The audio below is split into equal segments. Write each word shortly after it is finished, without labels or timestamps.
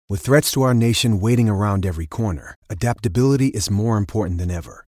With threats to our nation waiting around every corner, adaptability is more important than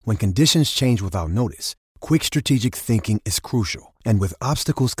ever. When conditions change without notice, quick strategic thinking is crucial. And with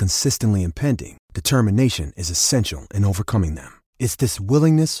obstacles consistently impending, determination is essential in overcoming them. It's this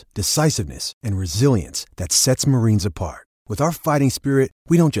willingness, decisiveness, and resilience that sets Marines apart. With our fighting spirit,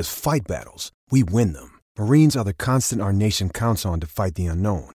 we don't just fight battles, we win them. Marines are the constant our nation counts on to fight the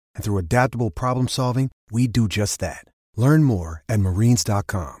unknown. And through adaptable problem solving, we do just that. Learn more at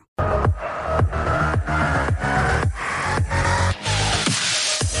marines.com.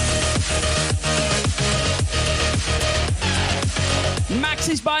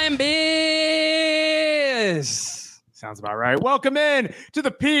 Max's buying beers. Sounds about right. Welcome in to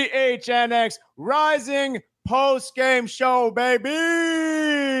the PHNX Rising post-game show,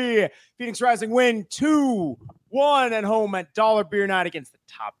 baby. Phoenix Rising win 2-1 at home at Dollar Beer Night against the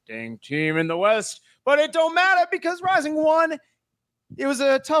top dang team in the West. But it don't matter because Rising won. It was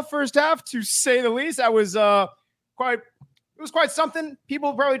a tough first half, to say the least. It was quite something.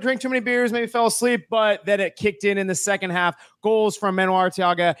 People probably drank too many beers, maybe fell asleep, but then it kicked in the second half. Goals from Manuel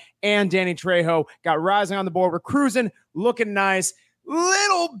Arteaga and Danny Trejo got Rising on the board. We're cruising, looking nice.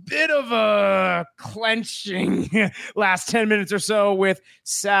 Little bit of a clenching last 10 minutes or so with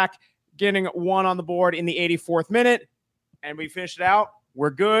Sac getting one on the board in the 84th minute. And we finished it out. We're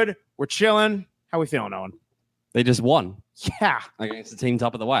good. We're chilling. How we feeling, Owen? They just won. Yeah. Against the team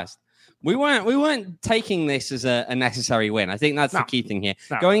top of the West. We weren't taking this as a necessary win. I think that's the key thing here.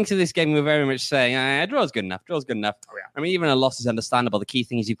 No. Going into this game, we were very much saying, a draw's good enough. Draw's good enough. Oh, yeah. I mean, even a loss is understandable. The key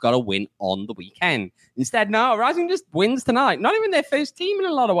thing is you've got to win on the weekend. Instead, no, Rising just wins tonight. Not even their first team in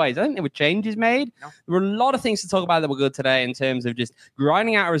a lot of ways. I think there were changes made. No. There were a lot of things to talk about that were good today in terms of just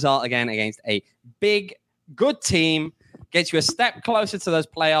grinding out a result again against a big, good team. Gets you a step closer to those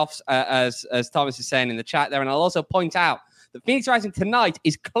playoffs, as Thomas is saying in the chat there. And I'll also point out that Phoenix Rising tonight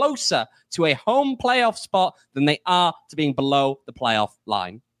is closer to a home playoff spot than they are to being below the playoff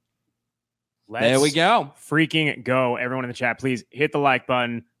line. There we go. Freaking go. Everyone in the chat, please hit the like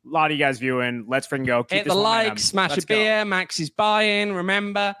button. A lot of you guys viewing. Let's freaking go. Hit the like, smash a beer. Max is buying.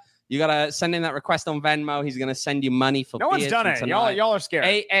 Remember, you got to send in that request on Venmo. He's going to send you money for beers. No one's done it. Y'all are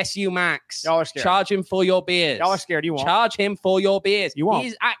scared. ASU Max. Y'all are scared. Charge him for your beers. Y'all are scared. You won't. Charge him for your beers. You won't.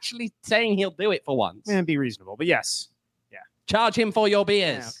 He's actually saying he'll do it for once. Be reasonable, but yes. Yeah. Charge him for your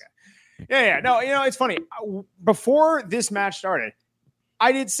beers. Yeah, okay. Yeah. No, it's funny. Before this match started,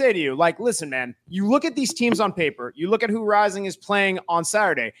 I did say to you, listen, man, you look at these teams on paper, you look at who Rising is playing on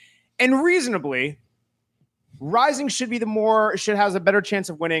Saturday, and reasonably, Rising should has a better chance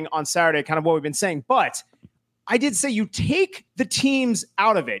of winning on Saturday, kind of what we've been saying. But I did say you take the teams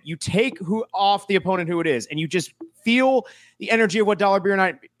out of it. You take off the opponent who it is, and you just feel the energy of what Dollar Beer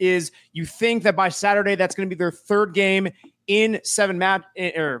Night is. You think that by Saturday, that's going to be their third game in third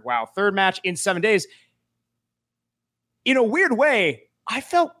match in 7 days. In a weird way, I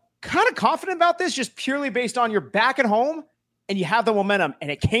felt kind of confident about this just purely based on you're back at home and you have the momentum, and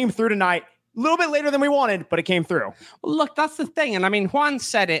it came through tonight. A little bit later than we wanted, but it came through. Well, look, that's the thing. And I mean, Juan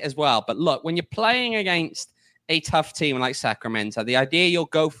said it as well. But look, when you're playing against a tough team like Sacramento, the idea you'll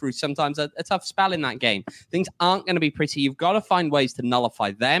go through sometimes a tough spell in that game. Things aren't going to be pretty. You've got to find ways to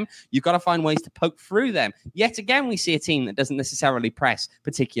nullify them. You've got to find ways to poke through them. Yet again, we see a team that doesn't necessarily press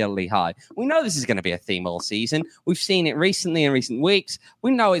particularly high. We know this is going to be a theme all season. We've seen it recently in recent weeks.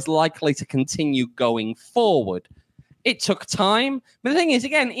 We know it's likely to continue going forward. It took time. But the thing is,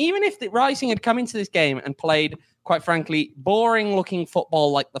 again, even if the Rising had come into this game and played, quite frankly, boring-looking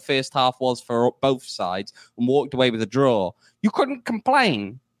football like the first half was for both sides and walked away with a draw, you couldn't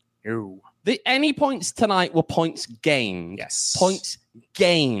complain. No. Any points tonight were points gained. Yes. Points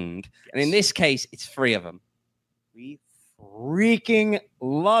gained. Yes. And in this case, it's 3 of them. We freaking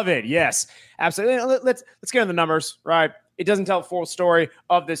love it. Yes, absolutely. Let's get into the numbers, right? It doesn't tell the full story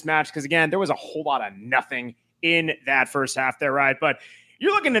of this match because, again, there was a whole lot of nothing in that first half there, right? But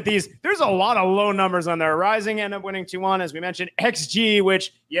you're looking at these, there's a lot of low numbers on there. Rising ended up winning 2-1, as we mentioned. XG,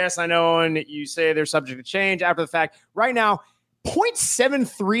 which, yes, I know, and you say they're subject to change after the fact. Right now,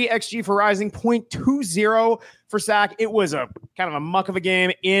 0.73 XG for Rising, 0.20 for Sac. It was a kind of a muck of a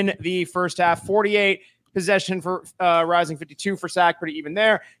game in the first half. 48 possession for Rising, 52 for Sac, pretty even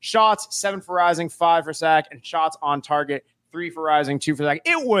there. Shots, 7 for Rising, 5 for Sac, and shots on target, 3 for Rising, 2 for Sac.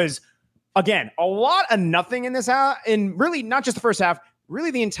 It was, again, a lot of nothing in this half, and really not just the first half,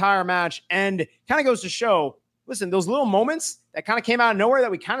 really the entire match, and kind of goes to show, listen, those little moments that kind of came out of nowhere that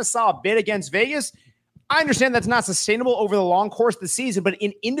we kind of saw a bit against Vegas, I understand that's not sustainable over the long course of the season, but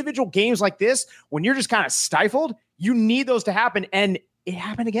in individual games like this, when you're just kind of stifled, you need those to happen, and it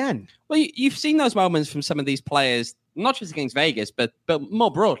happened again. Well, you've seen those moments from some of these players not just against Vegas, but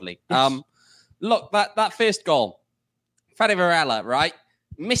more broadly. Yes. Look, that first goal, Fede Varela, right?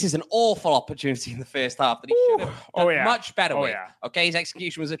 Misses an awful opportunity in the first half that he should have done much better with. Yeah. Okay, his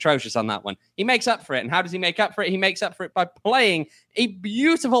execution was atrocious on that one. He makes up for it. And how does he make up for it? He makes up for it by playing a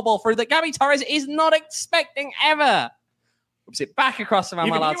beautiful ball through that Gabby Torres is not expecting ever. Whips it back across to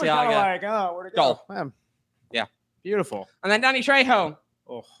Manuel Arteaga. Where'd it go? Man. Yeah. Beautiful. And then Danny Trejo.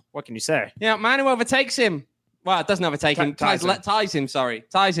 Oh, what can you say? Yeah, Manu overtakes him. Well, it doesn't overtake him. Ties him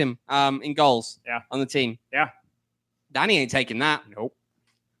in goals on the team. Yeah. Danny ain't taking that. Nope.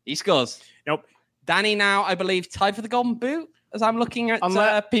 He scores. Nope. Danny now, I believe, tied for the Golden Boot, as I'm looking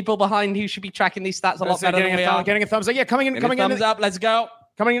at people behind who should be tracking these stats a lot better than we are. Getting a thumbs up. Yeah, coming in. Thumbs up. Let's go.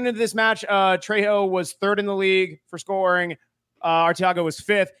 Coming into this match, Trejo was third in the league for scoring. Arteaga was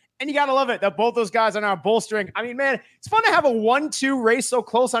fifth. And you got to love it that both those guys are now bolstering. I mean, man, it's fun to have a 1-2 race so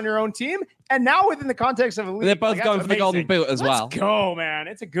close on your own team. And now within the context of a league. They're both going for the Golden Boot as well. Let's go, man.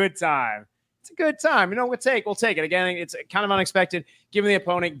 It's a good time. It's a good time. You know, we'll take it. Again, it's kind of unexpected given the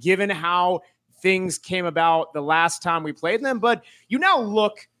opponent, given how things came about the last time we played them. But you now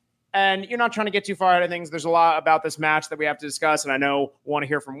look, and you're not trying to get too far out of things. There's a lot about this match that we have to discuss, and I know we want to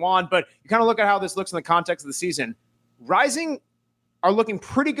hear from Juan. But you kind of look at how this looks in the context of the season. Rising are looking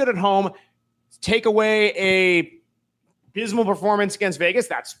pretty good at home. Take away a abysmal performance against Vegas.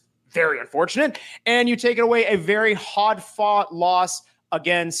 That's very unfortunate. And you take it away a very hard-fought loss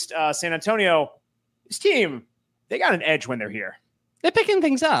against San Antonio. This team, they got an edge when they're here. They're picking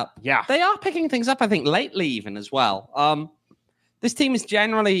things up. Yeah. They are picking things up, I think, lately even as well. This team is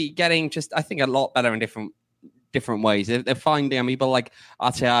generally getting just, I think, a lot better in different ways. They're finding, people like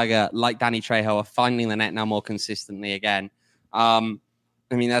Arteaga, like Danny Trejo, are finding the net now more consistently again. I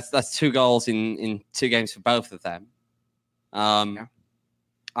mean, that's 2 goals in 2 games for both of them. I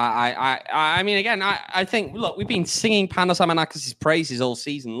mean, again, I think, look, we've been singing Panos Amanakis' praises all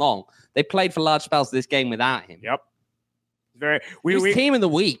season long. They played for large spells of this game without him. Yep. We team of the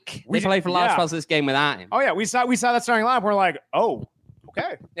week. They played for large spells of this game without him. Oh yeah, we saw that starting lineup. We're like, oh,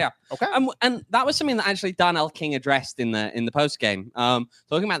 okay, yeah, okay. And that was something that actually Darnell King addressed in the post game,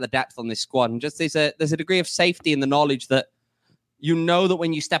 talking about the depth on this squad, and just there's a degree of safety in the knowledge that you know that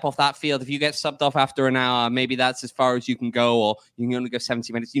when you step off that field, if you get subbed off after an hour, maybe that's as far as you can go, or you can only go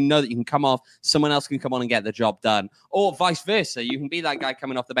 70 minutes. You know that you can come off, someone else can come on and get the job done, or vice versa. You can be that guy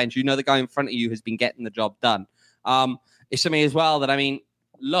coming off the bench. You know the guy in front of you has been getting the job done. It's something as well that, I mean,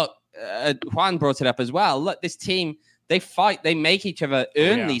 look, Juan brought it up as well. Look, this team, they fight, they make each other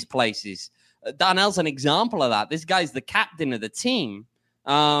earn these places. Darnell's an example of that. This guy's the captain of the team.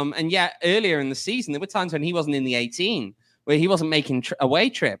 And yet earlier in the season, there were times when he wasn't in the 18, where he wasn't making away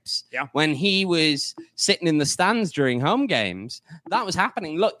trips. Yeah. When he was sitting in the stands during home games, that was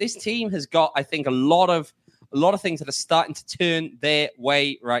happening. Look, this team has got, I think, a lot of things that are starting to turn their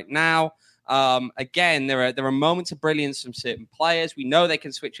way right now. Again, there are moments of brilliance from certain players. We know they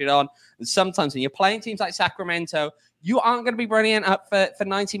can switch it on. And sometimes when you're playing teams like Sacramento, you aren't going to be brilliant up for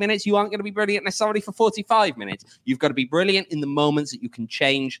 90 minutes. You aren't going to be brilliant necessarily for 45 minutes. You've got to be brilliant in the moments that you can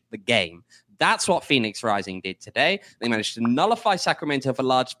change the game. That's what Phoenix Rising did today. They managed to nullify Sacramento for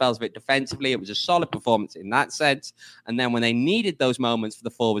large spells of it defensively. It was a solid performance in that sense. And then when they needed those moments for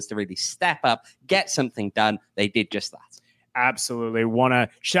the forwards to really step up, get something done, they did just that. Absolutely. Want to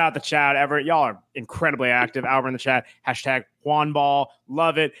shout out the chat. Everett, y'all are incredibly active. Albert in the chat. Hashtag JuanBall.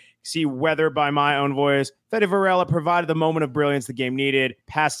 Love it. See Weather by my own voice. Fede Varela provided the moment of brilliance the game needed.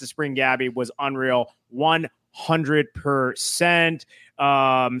 Pass to Spring Gabby was unreal. 100%.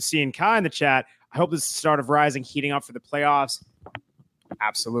 Seeing Kai in the chat. I hope this is the start of Rising heating up for the playoffs.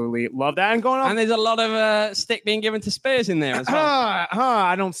 Absolutely. Love that. And going on. And there's a lot of stick being given to Spurs in there as well.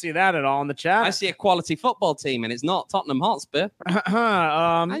 I don't see that at all in the chat. I see a quality football team, and it's not Tottenham Hotspur.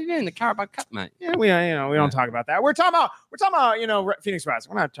 How are you doing the Carabao Cup, mate? Yeah, we don't talk about that. We're talking about Phoenix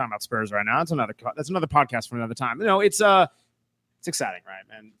Rising. We're not talking about Spurs right now. That's another podcast for another time. It's exciting, right,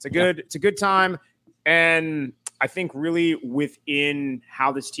 man? It's a good time, and I think really within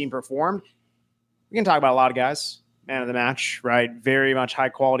how this team performed, we can talk about a lot of guys. Man of the match, right? Very much high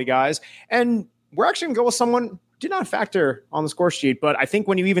quality guys. And we're actually going to go with someone who did not factor on the score sheet. But I think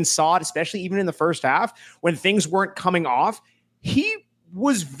when you even saw it, especially even in the first half, when things weren't coming off, he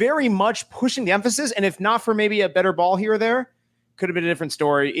was very much pushing the emphasis. And if not for maybe a better ball here or there, could have been a different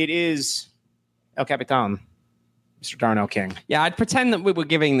story. It is El Capitan, Mr. Darnell King. Yeah, I'd pretend that we were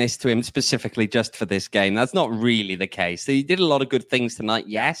giving this to him specifically just for this game. That's not really the case. He did a lot of good things tonight,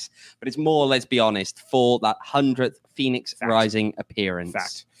 yes, but it's more, let's be honest, for that 100th Phoenix Rising appearance.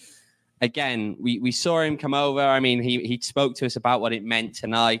 Fact. again, we saw him come over. I mean, he spoke to us about what it meant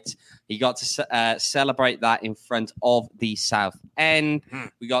tonight. He got to celebrate that in front of the South End.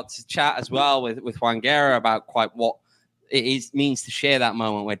 We got to chat as well with Juan Guerra about quite what it means to share that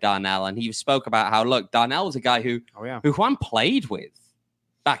moment with Darnell. And he spoke about how, look, Darnell was a guy who Juan played with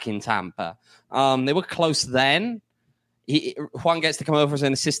back in Tampa. They were close then. Juan gets to come over as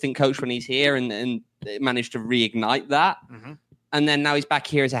an assistant coach when he's here and managed to reignite that. And then now he's back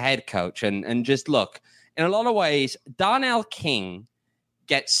here as a head coach. And just look, in a lot of ways, Darnell King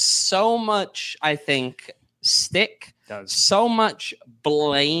gets so much, I think, stick, so much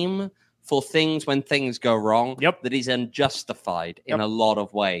blame for things when things go wrong that is unjustified in a lot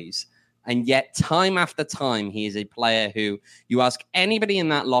of ways. And yet, time after time, he is a player who you ask anybody in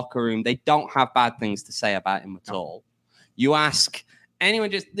that locker room, they don't have bad things to say about him at all. You ask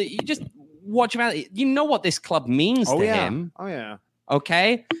anyone, you just watch him out. You know what this club means to him. Oh, yeah.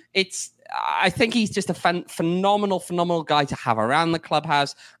 Okay? I think he's just a phenomenal guy to have around the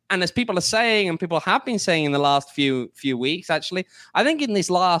clubhouse. And as people are saying, and people have been saying in the last few weeks, actually, I think in this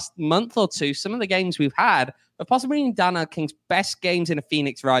last month or two, some of the games we've had are possibly in Darnell King's best games in a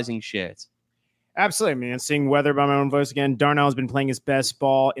Phoenix Rising shirt. Absolutely. I mean, seeing weather by my own voice again, Darnell has been playing his best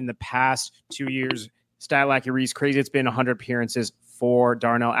ball in the past 2 years. Stat accuracy is crazy. It's been 100 appearances for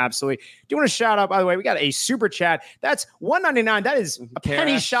Darnell. Absolutely. Do you want to shout out, by the way, we got a super chat. That's $1.99. That is a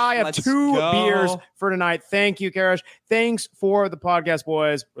penny shy of two beers for tonight. Thank you, Karash. Thanks for the podcast,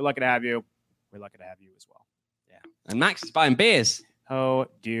 boys. We're lucky to have you. We're lucky to have you as well. Yeah. And Max is buying beers. Oh,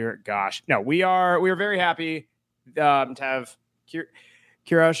 dear gosh. No, we are very happy to have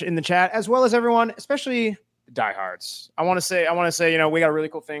Kirash in the chat, as well as everyone, especially the diehards. I want to say, we got a really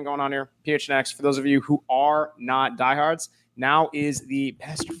cool thing going on here. PHNX, for those of you who are not diehards, now is the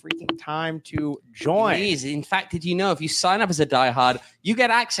best freaking time to join. Please. In fact, did you know if you sign up as a diehard, you get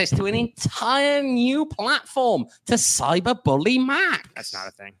access to an entire new platform to cyberbully Max? That's not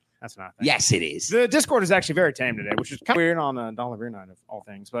a thing. Yes, it is. The Discord is actually very tame today, which is kind of weird on a dollar beer night of all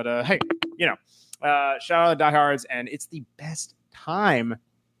things. But hey, shout out to diehards, and it's the best time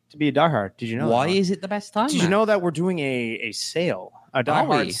to be a diehard. Did you know? Why is it the best time? Did you know that we're doing a sale? A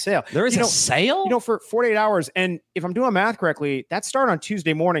diehard sale. There is a sale? For 48 hours. And if I'm doing math correctly, that started on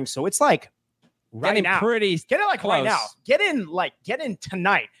Tuesday morning. So it's like right now. Get it like close. Right now. Get in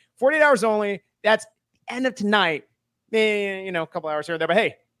tonight. 48 hours only. That's end of tonight. Maybe, a couple hours here or there. But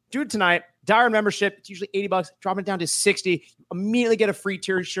hey, do it tonight. Diehard membership. It's usually $80. Dropping it down to $60. You immediately get a free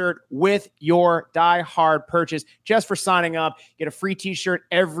t-shirt with your diehard purchase just for signing up. Get a free t-shirt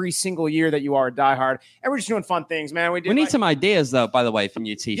every single year that you are a diehard. And we're just doing fun things, man. We need some ideas, though, by the way, for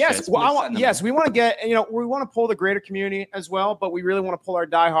new t-shirts. Yes, we want to get, we want to pull the greater community as well, but we really want to pull our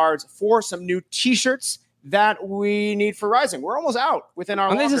diehards for some new t-shirts that we need for Rising. We're almost out within our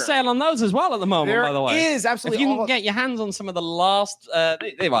locker. There's a sale on those as well at the moment, by the way. There is, absolutely. If you can get your hands on some of the last,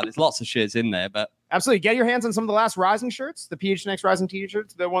 there's lots of shirts in there, but... Absolutely. Get your hands on some of the last Rising shirts, the PHNX Rising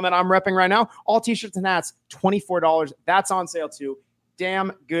t-shirts, the one that I'm repping right now. All t-shirts and hats, $24. That's on sale too.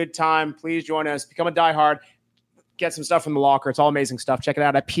 Damn good time. Please join us. Become a diehard. Get some stuff from the locker. It's all amazing stuff. Check it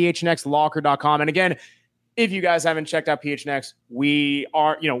out at phnxlocker.com. And again, if you guys haven't checked out PHNX, we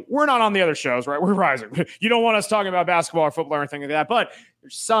are, we're not on the other shows, right? We're Rising. You don't want us talking about basketball or football or anything like that. But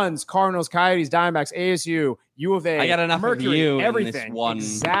there's Suns, Cardinals, Coyotes, Diamondbacks, ASU, U of A, I got enough Mercury, of you everything. In this one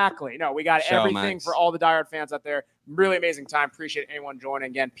exactly. No, we got show, everything Max. For all the diehard fans out there. Really amazing time. Appreciate anyone joining.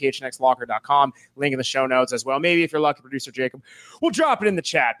 Again, phnxlocker.com. Link in the show notes as well. Maybe if you're lucky, producer Jacob, we'll drop it in the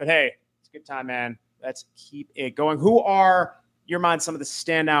chat. But hey, it's a good time, man. Let's keep it going. Who are, your mind, some of the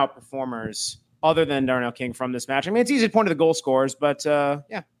standout performers other than Darnell King from this match? I mean, it's easy to point to the goal scorers, but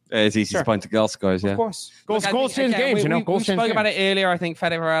yeah. It's easy to point to goal scorers, yeah. Of course. Goals change games, We spoke about it earlier. I think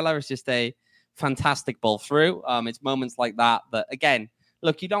Fede Varela is just a fantastic ball through. It's moments like that. But again,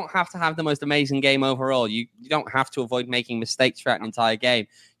 look, you don't have to have the most amazing game overall. You don't have to avoid making mistakes throughout an entire game.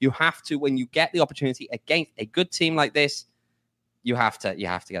 You have to, when you get the opportunity against a good team like this, you have to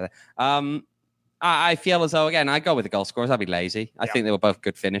get it. I feel as though, again, I go with the goal scorers. I'd be lazy. I think they were both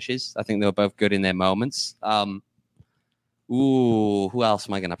good finishes. I think they were both good in their moments. Who else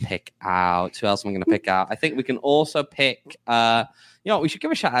am I going to pick out? I think we can also pick, we should give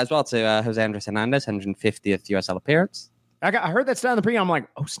a shout out as well to Jose Andres Hernandez, 150th USL appearance. I heard that stat in the pre. I'm like,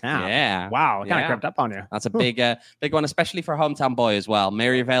 oh, snap. Yeah. Wow. It kind of crept up on you. That's a big one, especially for a hometown boy as well.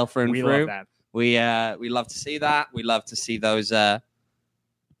 Maryvale through and through. Love that. We love to see that. We love to see those...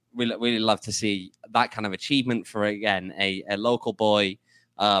 We really love to see that kind of achievement for, again, a local boy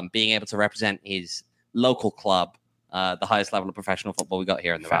being able to represent his local club, the highest level of professional football we got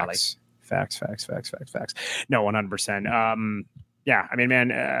here in the Valley. Facts. No, 100%. Yeah, I mean,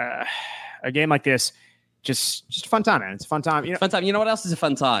 man, a game like this, just a fun time, man. It's a fun time. Fun time. You know what else is a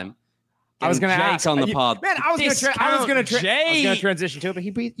fun time? I was going to ask on the pod. Man, I was going to transition to it, but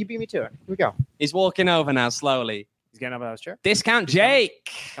you beat me to it. Here we go. He's walking over now slowly. He's getting up out of his chair. Discount Jake.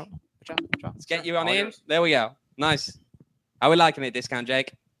 Good job. Let's get you on in. There we go. Nice. How are we liking it, Discount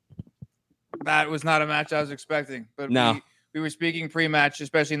Jake? That was not a match I was expecting. But no. We were speaking pre-match,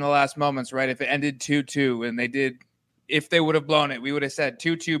 especially in the last moments, right? If it ended 2-2 and if they would have blown it, we would have said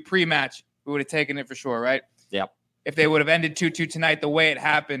 2-2 pre-match. We would have taken it for sure, right? Yep. If they would have ended 2-2 tonight, the way it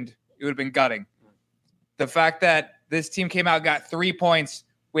happened, it would have been gutting. The fact that this team came out, got 3 points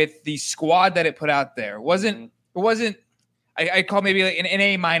with the squad that it put out there. It wasn't I call maybe like an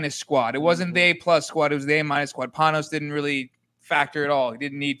A- squad. It wasn't the A+ squad. It was the A- squad. Panos didn't really factor at all. He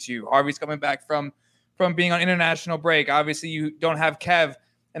didn't need to. Harvey's coming back from being on international break. Obviously, you don't have Kev.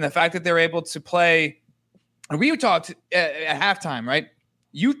 And the fact that they're able to play, and we talked at halftime, right?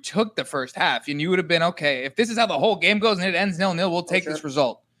 You took the first half, and you would have been, okay, if this is how the whole game goes and it ends 0-0, we'll take this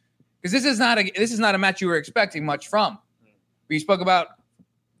result. Because this is not a match you were expecting much from. We spoke about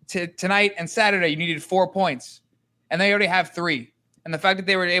tonight and Saturday, you needed 4 points, and they already have 3. And the fact that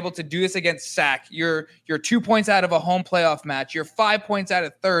they were able to do this against SAC, you're 2 points out of a home playoff match. You're 5 points out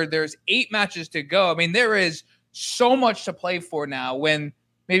of third. There's 8 matches to go. I mean, there is so much to play for now. When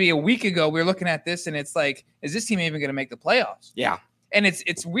maybe a week ago we were looking at this and it's like, is this team even going to make the playoffs? Yeah. And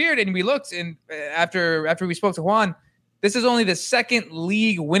it's weird. And we looked, and after we spoke to Juan, this is only the second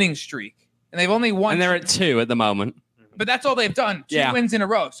league winning streak, and they've only won. And they're at 2 at the moment. But that's all they've done. 2 wins in a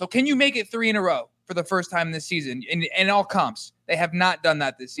row. So can you make it 3 in a row for the first time this season in all comps? They have not done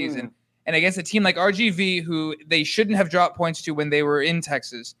that this season. And against a team like RGV, who they shouldn't have dropped points to when they were in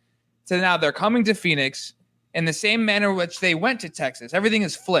Texas, so now they're coming to Phoenix in the same manner which they went to Texas. Everything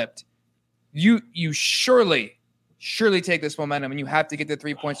is flipped. You surely take this momentum, and you have to get the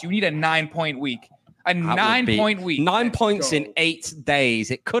 3 points. You need a 9-point week. A 9-point week. 9 points in 8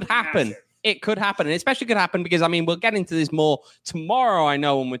 days. It could happen. Massive. It could happen. And especially could happen because, I mean, we'll get into this more tomorrow, I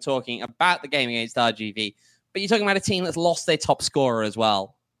know, when we're talking about the game against RGV. But you're talking about a team that's lost their top scorer as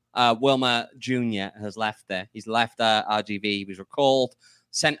well. Wilmer Jr. has left there. He's left RGV. He was recalled,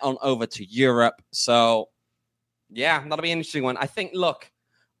 sent on over to Europe. So, yeah, that'll be an interesting one. I think, look,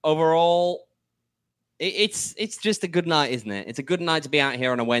 overall, it's just a good night, isn't it? It's a good night to be out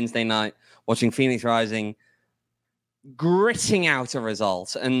here on a Wednesday night watching Phoenix Rising gritting out a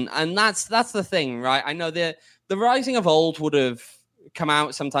result. And that's the thing, right? I know the Rising of old would have come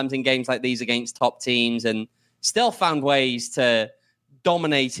out sometimes in games like these against top teams and still found ways to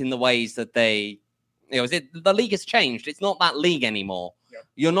dominate in the ways that the league has changed. It's not that league anymore. Yep.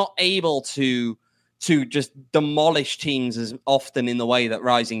 You're not able to just demolish teams as often in the way that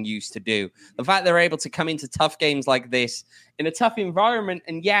Rising used to do. The fact they're able to come into tough games like this in a tough environment,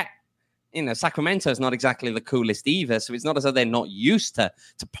 and yet, Sacramento is not exactly the coolest either, so it's not as though they're not used to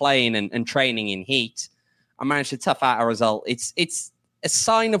playing and training in heat. I managed to tough out a result. It's a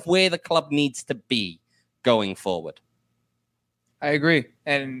sign of where the club needs to be going forward. I agree.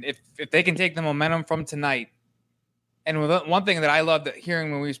 And if they can take the momentum from tonight, and one thing that I loved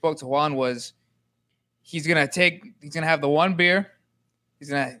hearing when we spoke to Juan was he's going to have the one beer, he's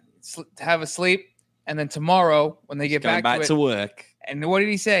going to have a sleep, and then tomorrow when they get back to work. And what did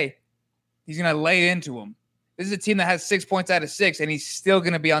he say? He's going to lay into them. This is a team that has 6 points out of 6, and he's still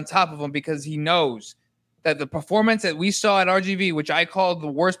going to be on top of them because he knows that the performance that we saw at RGV, which I called the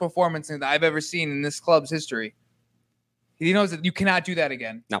worst performance that I've ever seen in this club's history, he knows that you cannot do that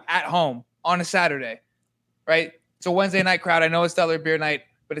again. No. At home on a Saturday, right? It's a Wednesday night crowd. I know it's Stellar Beer Night,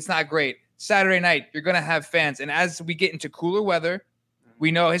 but it's not great. Saturday night, you're going to have fans. And as we get into cooler weather,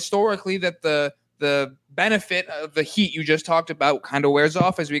 we know historically that the benefit of the heat you just talked about kind of wears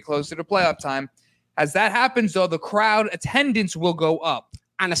off as we close to the playoff time. As that happens, though, the crowd attendance will go up.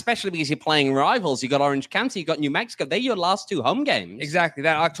 And especially because you're playing rivals. You got Orange County, you got New Mexico. They're your last 2 home games. Exactly.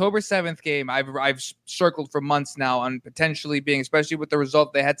 That October 7th game, I've circled for months now on potentially being, especially with the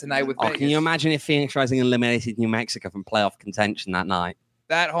result they had tonight with Vegas. Can you imagine if Phoenix Rising eliminated New Mexico from playoff contention that night?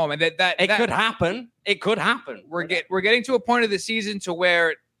 That home. And that could happen. It could happen. We're getting to a point of the season to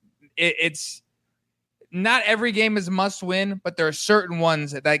where it's not every game is must win, but there are certain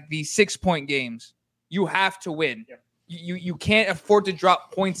ones that, like these 6-point games, you have to win. Yeah. You can't afford to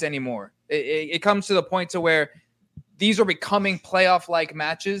drop points anymore. It comes to the point to where these are becoming playoff-like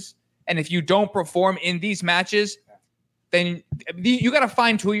matches, and if you don't perform in these matches, then you got to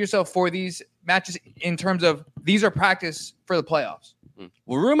fine-tune yourself for these matches in terms of these are practice for the playoffs.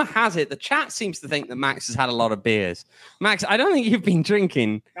 Well, rumor has it, the chat seems to think that Max has had a lot of beers. Max, I don't think you've been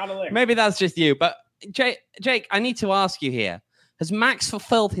drinking. Not a lick. Maybe that's just you, but Jake, I need to ask you here. Has Max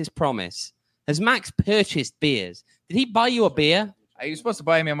fulfilled his promise? Has Max purchased beers? Did he buy you a beer? You're supposed to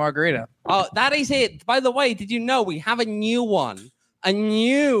buy me a margarita. Oh, that is it. By the way, did you know we have a new one? A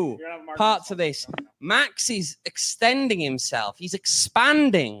new part to this. Max is extending himself. He's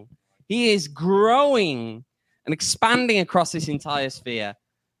expanding. He is growing and expanding across this entire sphere.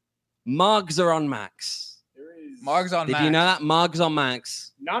 Margs are on Max. Margs on Did Max. you know that? Margs on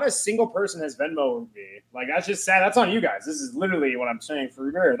Max. Not a single person has Venmoed me. Like, that's just sad. That's on you guys. This is literally what I'm saying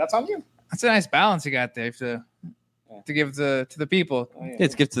for beer. That's on you. That's a nice balance you got there to give to the people.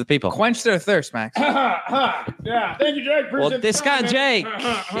 Let's give to the people. Quench their thirst, Max. Yeah, thank you, Jake. Well, Appreciate this the guy, comment.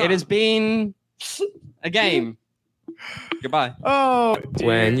 Jake, it has been a game. Goodbye. Oh, dear.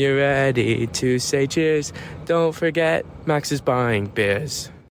 When you're ready to say cheers, don't forget Max is buying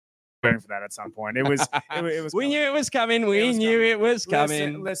beers. Waiting for that at some point. It was. It was. We knew it was coming. We was knew coming. it was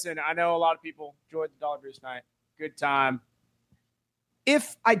coming. Listen, I know a lot of people enjoyed the Dollar Boost night. Good time.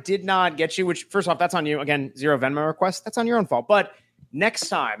 If I did not get you, which first off, that's on you. Again, 0 Venmo request. That's on your own fault. But next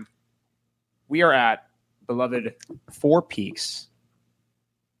time we are at beloved Four Peaks,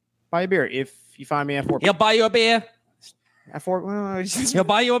 buy a beer. If you find me at Four He'll buy you a beer. at Four, well, He'll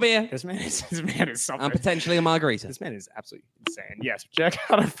buy you a beer. this man is something. And potentially a margarita. This man is absolutely insane. Yes, check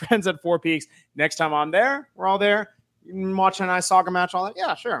out our friends at Four Peaks. Next time I'm there, we're all there. You can watch a nice soccer match, all that.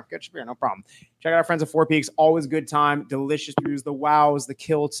 Yeah, sure. Get your beer, no problem. Check out our friends at Four Peaks. Always good time. Delicious brews, the wows, the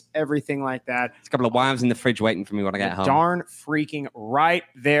kilts, everything like that. There's a couple of wives in the fridge waiting for me when I get home. Darn freaking right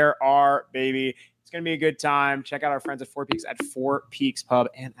there are, baby. It's going to be a good time. Check out our friends at Four Peaks at Four Peaks Pub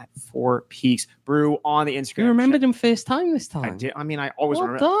and at Four Peaks Brew on the Instagram. You remembered him first time this time. I did. I mean, I always Well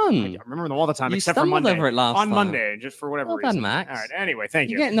remember. done. I remember them all the time, You except for stumbled Monday. over it last on time. Monday, just for whatever Well reason. done, Max. All right. Anyway, thank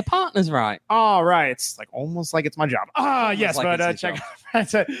You're you. getting the partners right. All right. It's like almost like it's my job. Yes, like but it's his check job. out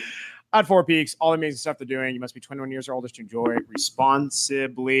friends at Four Peaks. All the amazing stuff they're doing. You must be 21 years or older to enjoy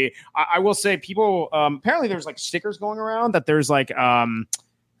responsibly. I will say, people. Apparently, there's like stickers going around that there's like.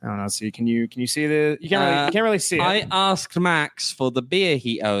 I don't know. See, can you see the? You can't really see it. I asked Max for the beer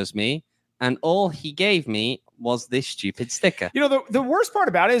he owes me, and all he gave me was this stupid sticker. You know, the worst part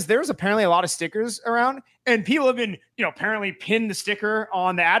about it is there's apparently a lot of stickers around, and people have been, apparently pinned the sticker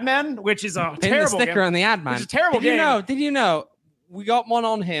on the ad man, which is a Pin the terrible sticker game. on the ad man. Which is a terrible Did you game. know? Did you know? We got one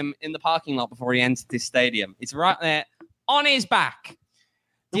on him in the parking lot before he entered this stadium. It's right there on his back.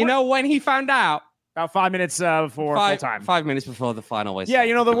 Do you know when he found out? About 5 minutes before full time. 5 minutes before the final whistle.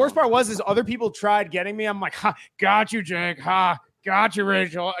 Yeah, the worst part is other people tried getting me. I'm like, ha, got you, Jake. Ha, got you,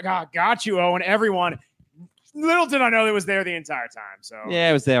 Rachel. Got you, Owen. Everyone. Little did I know it was there the entire time. So Yeah,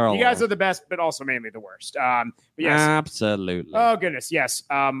 it was there all you guys along. are the best, but also mainly the worst. But yes. Absolutely. Oh, goodness. Yes.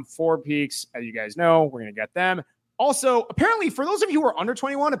 Four Peaks, as you guys know, we're going to get them. Also, apparently, for those of you who are under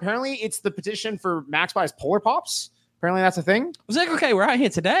 21, apparently it's the petition for Max buys Polar Pops. Apparently that's a thing. Circle K, we're out here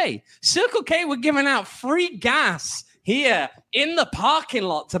today. Circle K, we're giving out free gas here in the parking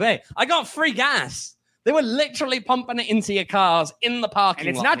lot today. I got free gas. They were literally pumping it into your cars in the parking lot.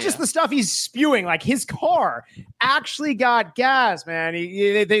 And it's not just the stuff he's spewing. Like, his car actually got gas, man.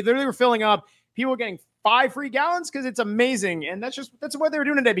 They literally were filling up. People were getting 5 free gallons because it's amazing. And that's what they were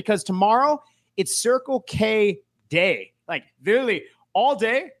doing today, because tomorrow it's Circle K day. Like, literally all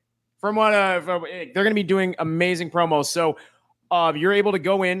day. From what they're going to be doing amazing promos. So you're able to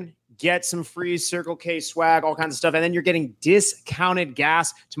go in, get some free Circle K swag, all kinds of stuff. And then you're getting discounted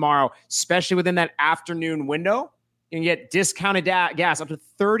gas tomorrow, especially within that afternoon window. You can get discounted gas up to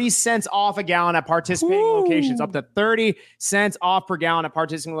 30 cents off a gallon at participating locations, up to 30 cents off per gallon at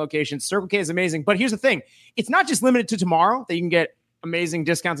participating locations. Circle K is amazing. But here's the thing. It's not just limited to tomorrow that you can get amazing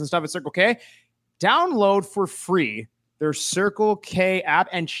discounts and stuff at Circle K. Download for free their Circle K app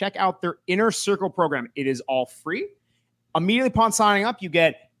and check out their Inner Circle program. It is all free. Immediately upon signing up, you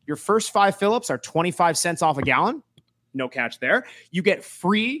get your first 5 fill-ups are 25 cents off a gallon. No catch there. You get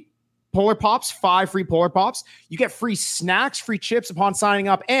free Polar Pops, 5 free Polar Pops. You get free snacks, free chips upon signing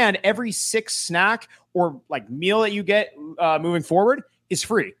up, and every 6 snack or like meal that you get moving forward is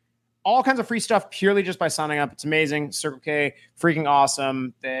free. All kinds of free stuff purely just by signing up. It's amazing. Circle K, freaking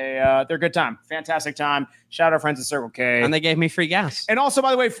awesome. They're a good time. Fantastic time. Shout out our friends at Circle K. And they gave me free gas. And also, by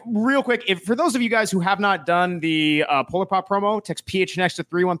the way, real quick, for those of you guys who have not done the Polar Pop promo, text PHNX to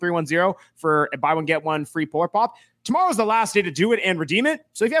 31310 for a buy one, get one free Polar Pop. Tomorrow's the last day to do it and redeem it.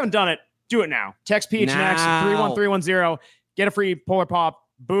 So if you haven't done it, do it now. Text PHNX to 31310. Get a free Polar Pop.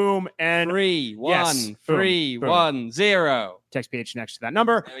 Boom. And 31310. text PHNX to that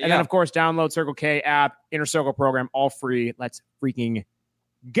number. There we And go. then, of course, download Circle K app, Inner Circle program, all free. Let's freaking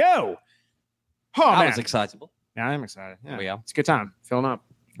go. Oh, That man. was excitable. Yeah, I'm excited. Yeah. There we go. It's a good time. Filling up.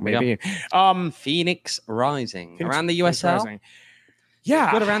 we go. Maybe. Phoenix Rising. Phoenix- Around the Phoenix USL. Rising.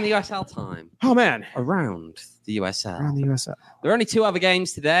 Yeah. Good around the USL time. Oh, man. Around the USL. Around the USL. There are only 2 other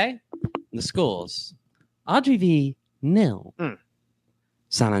games today. The scores: RGV 0,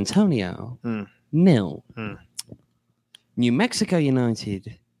 San Antonio 0, New Mexico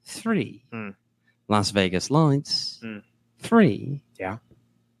United 3, Las Vegas Lights 3. Yeah.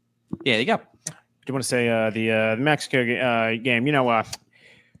 Yeah, there you go. Do you want to say the Mexico game?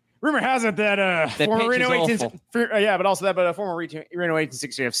 Rumor has it that Their former pitch is Reno 18, awful. but also that former Reno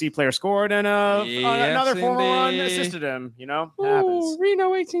 1860 FC player scored, and another former one indeed. assisted him. Happens. Reno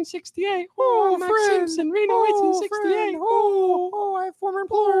 1868. Oh, Max Simpson. Reno 1868. I have former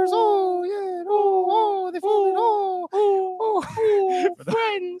employers. Oh, yeah. They folded.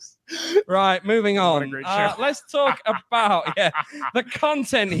 Friends. Right, moving What a on. great show. Let's talk about the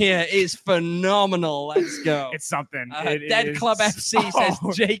content here is phenomenal. Let's go. It's something. Dead Club FC says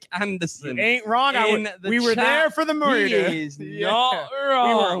Jake Anderson. You ain't wrong. We were chat. there for the murder. He is not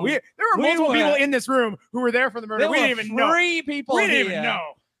wrong. There were multiple people in this room who were there for the murder. There We were didn't even know. 3 people We didn't here even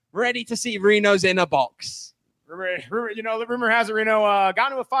know. ready to see Reno's inner box. The rumor has it Reno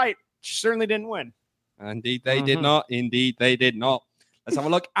got into a fight. Certainly didn't win. Indeed, they did not. Indeed, they did not. Let's have a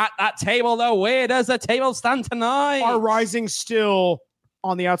look at that table, though. Where does the table stand tonight? Are Rising still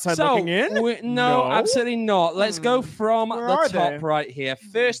on the outside looking in? No, absolutely not. Let's go from Where the are top they? right here.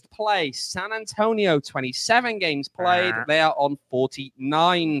 First place, San Antonio, 27 games played. They are on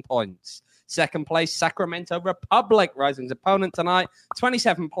 49 points. Second place, Sacramento Republic, Rising's opponent tonight.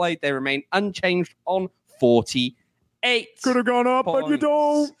 27 played. They remain unchanged on 48. Could have gone up, but you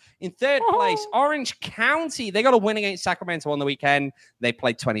don't. In third place, Orange County. They got a win against Sacramento on the weekend. They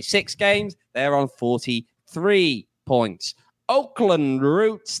played 26 games. They're on 43 points. Oakland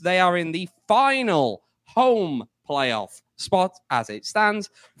Roots, they are in the final home playoff spot as it stands.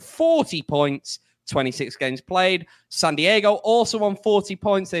 40 points, 26 games played. San Diego also on 40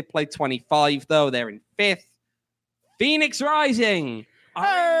 points. They played 25, though. They're in 5th. Phoenix Rising.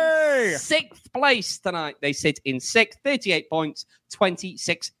 Hey! 6th place tonight. They sit in 6th, 38 points,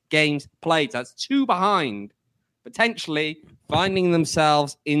 26 games played. That's 2 behind, potentially finding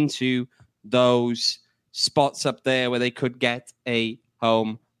themselves into those spots up there where they could get a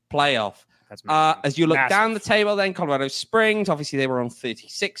home playoff. As you look down the table, then Colorado Springs, obviously they were on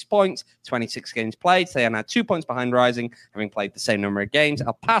 36 points, 26 games played. So they are now 2 points behind Rising, having played the same number of games.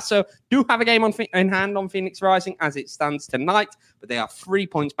 El Paso do have a game in hand on Phoenix Rising as it stands tonight, but they are 3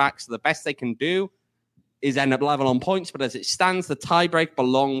 points back. So the best they can do is end up level on points. But as it stands, the tiebreak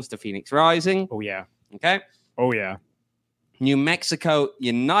belongs to Phoenix Rising. Oh, yeah. Okay. Oh, yeah. New Mexico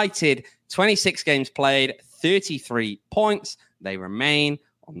United, 26 games played, 33 points. They remain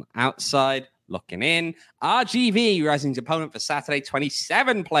on the outside looking in. RGV, Rising's opponent for Saturday,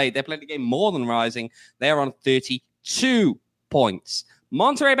 27 played. They played the game more than Rising. They're on 32 points.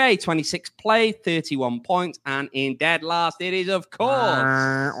 Monterey Bay, 26 played, 31 points. And in dead last, it is, of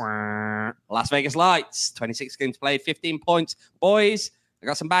course, Las Vegas Lights, 26 games played, 15 points. Boys, I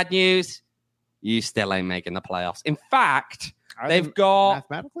got some bad news. You still ain't making the playoffs. In fact, they've got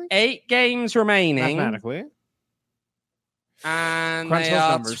 8 games remaining. Mathematically. And Crunch they those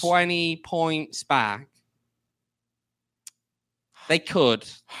are numbers. 20 points back. They could,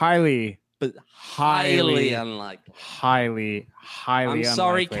 Highly but highly unlikely. highly I'm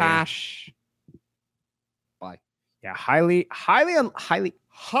sorry, unlikely. Cash. Bye. Yeah, highly unlikely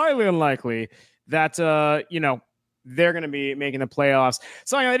that they're going to be making the playoffs.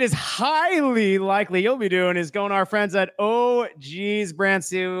 Something that is highly likely you'll be doing is going to our friends at OG's brand.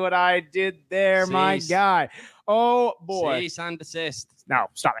 See what I did there, my Cease. guy. Oh boy. Cease and desist. No,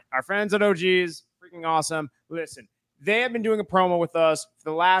 stop it. Our friends at OG's, freaking awesome. Listen, they have been doing a promo with us for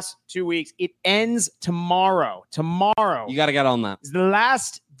the last 2 weeks. It ends tomorrow. Tomorrow You got to get on that. is the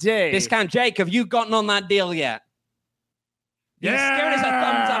last day. Discount Jake, have you gotten on that deal yet? He's giving us a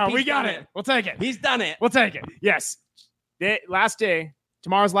thumbs up. He's we got done it. We'll take it. He's done it. We'll take it. Yes. Last day,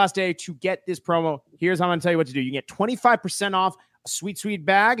 tomorrow's last day to get this promo. Here's how I'm going to tell you what to do. You can get 25% off a sweet, sweet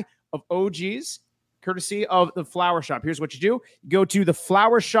bag of OGs, courtesy of the Flower Shop. Here's what you do. Go to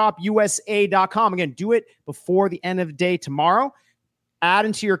theflowershopusa.com. Again, do it before the end of the day tomorrow. Add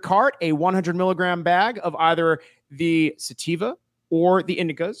into your cart a 100 milligram bag of either the sativa or the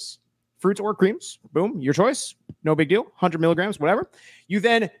indicas, fruits or creams. Boom, your choice. No big deal. 100 milligrams, whatever. You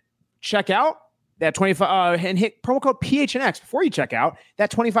then check out that 25 and hit promo code PHNX before you check out.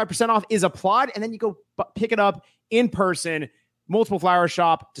 That 25% off is applied, and then you go pick it up in person. Multiple Flower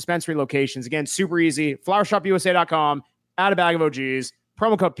Shop dispensary locations. Again, super easy. Flowershopusa.com. Add a bag of OGs.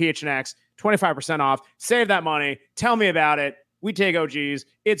 Promo code PHNX. 25% off. Save that money. Tell me about it. We take OGs.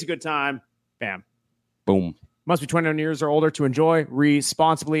 It's a good time. Bam. Boom. Must be 21 years or older to enjoy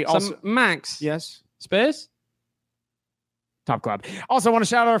responsibly. Also, Max. yes. Spurs? Top club. Also, I want to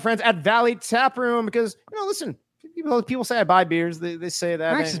shout out our friends at Valley Tap Room because, listen, people say I buy beers. They say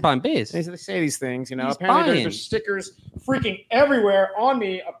that. Max is buying beers. They say these things, He's Apparently, buying. there's stickers freaking everywhere on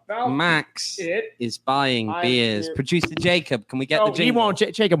me about Max it. is buying beers. beer. Producer Jacob, can we get the jingle? He won't.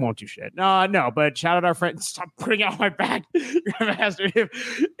 Jacob won't do shit. No, but shout out our friends. Stop putting out my back. You're a bastard.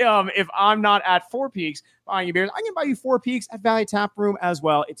 If I'm not at Four Peaks buying you beers, I can buy you Four Peaks at Valley Tap Room as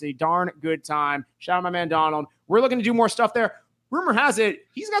well. It's a darn good time. Shout out my man Donald. We're looking to do more stuff there. Rumor has it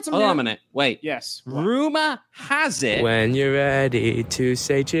he's got some. Hold on a minute. Wait. Yes. Rumor has it. When you're ready to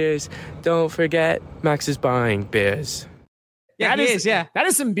say cheers, don't forget Max is buying beers. Yeah, he is. Yeah. That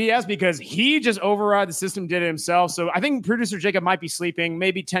is some BS because he just override the system, did it himself. So I think producer Jacob might be sleeping,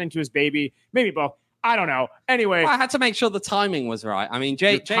 maybe tending to his baby, maybe both. I don't know. Anyway, Well, I had to make sure the timing was right. I mean,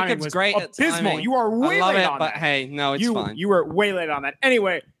 your timing Jacob's was great at abysmal. timing. You are way I love late it, on but that. hey, no, it's fine. You were way late on that.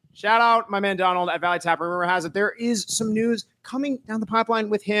 Anyway, shout out my man Donald at Valley Tap. Rumor has it there is some news coming down the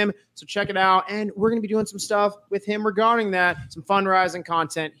pipeline with him. So check it out. And we're going to be doing some stuff with him regarding that. Some fundraising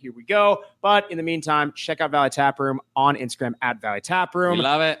content. Here we go. But in the meantime, check out Valley Tap Room on Instagram at Valley Tap Room. We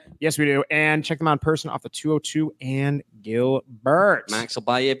love it. Yes, we do. And check them out in person off the 202 and Gilbert. Max will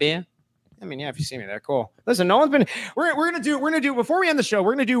buy you a beer. I mean, yeah, if you see me there, cool. Listen, no one's been. We're gonna do before we end the show.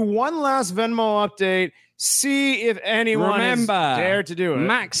 We're gonna do one last Venmo update. See if anyone Remember, has dared to do it.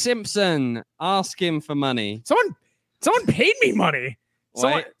 Max Simpson, ask him for money. Someone paid me money.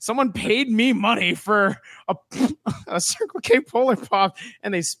 Someone paid me money for a Circle K Polar Pop,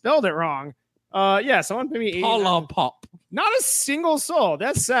 and they spelled it wrong. Someone paid me Polo Pop. Not a single soul.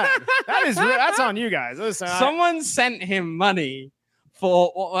 That's sad. That's on you guys. Listen, Someone sent him money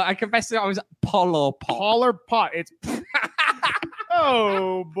for, I confess to you, I was Polo Pop. Polar Pot. It's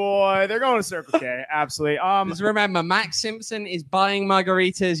oh boy, they're going to Circle K. Absolutely. Just remember, Max Simpson is buying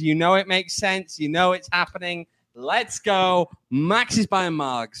margaritas. You know it makes sense. You know it's happening. Let's go. Max is buying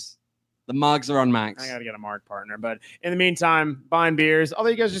margs. The margs are on Max. I got to get a marg partner. But in the meantime, buying beers. Although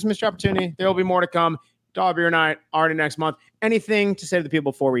you guys just missed your opportunity, there will be more to come. Dollar Beer Night already next month. Anything to say to the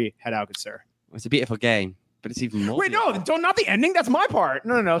people before we head out, good sir? It's a beautiful game, but it's even more. Wait, no, beautiful. not the ending. That's my part.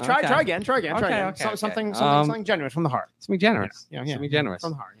 No. Try again. Okay. Something genuine from the heart. Something generous. Yeah. Something generous.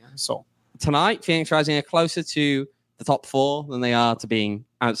 From the heart. Yeah. Soul. Tonight, Phoenix Rising are closer to the top four than they are to being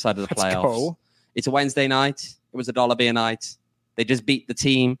outside of the Let's playoffs. go. It's a Wednesday night. It was a dollar beer night. They just beat the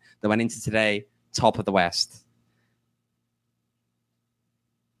team that went into today top of the West.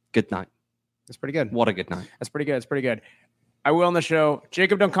 Good night. That's pretty good. What a good night. That's pretty good. It's pretty good. I will on the show.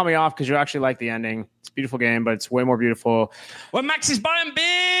 Jacob, don't cut me off because you actually like the ending. It's a beautiful game, but it's way more beautiful. When Max is buying beer.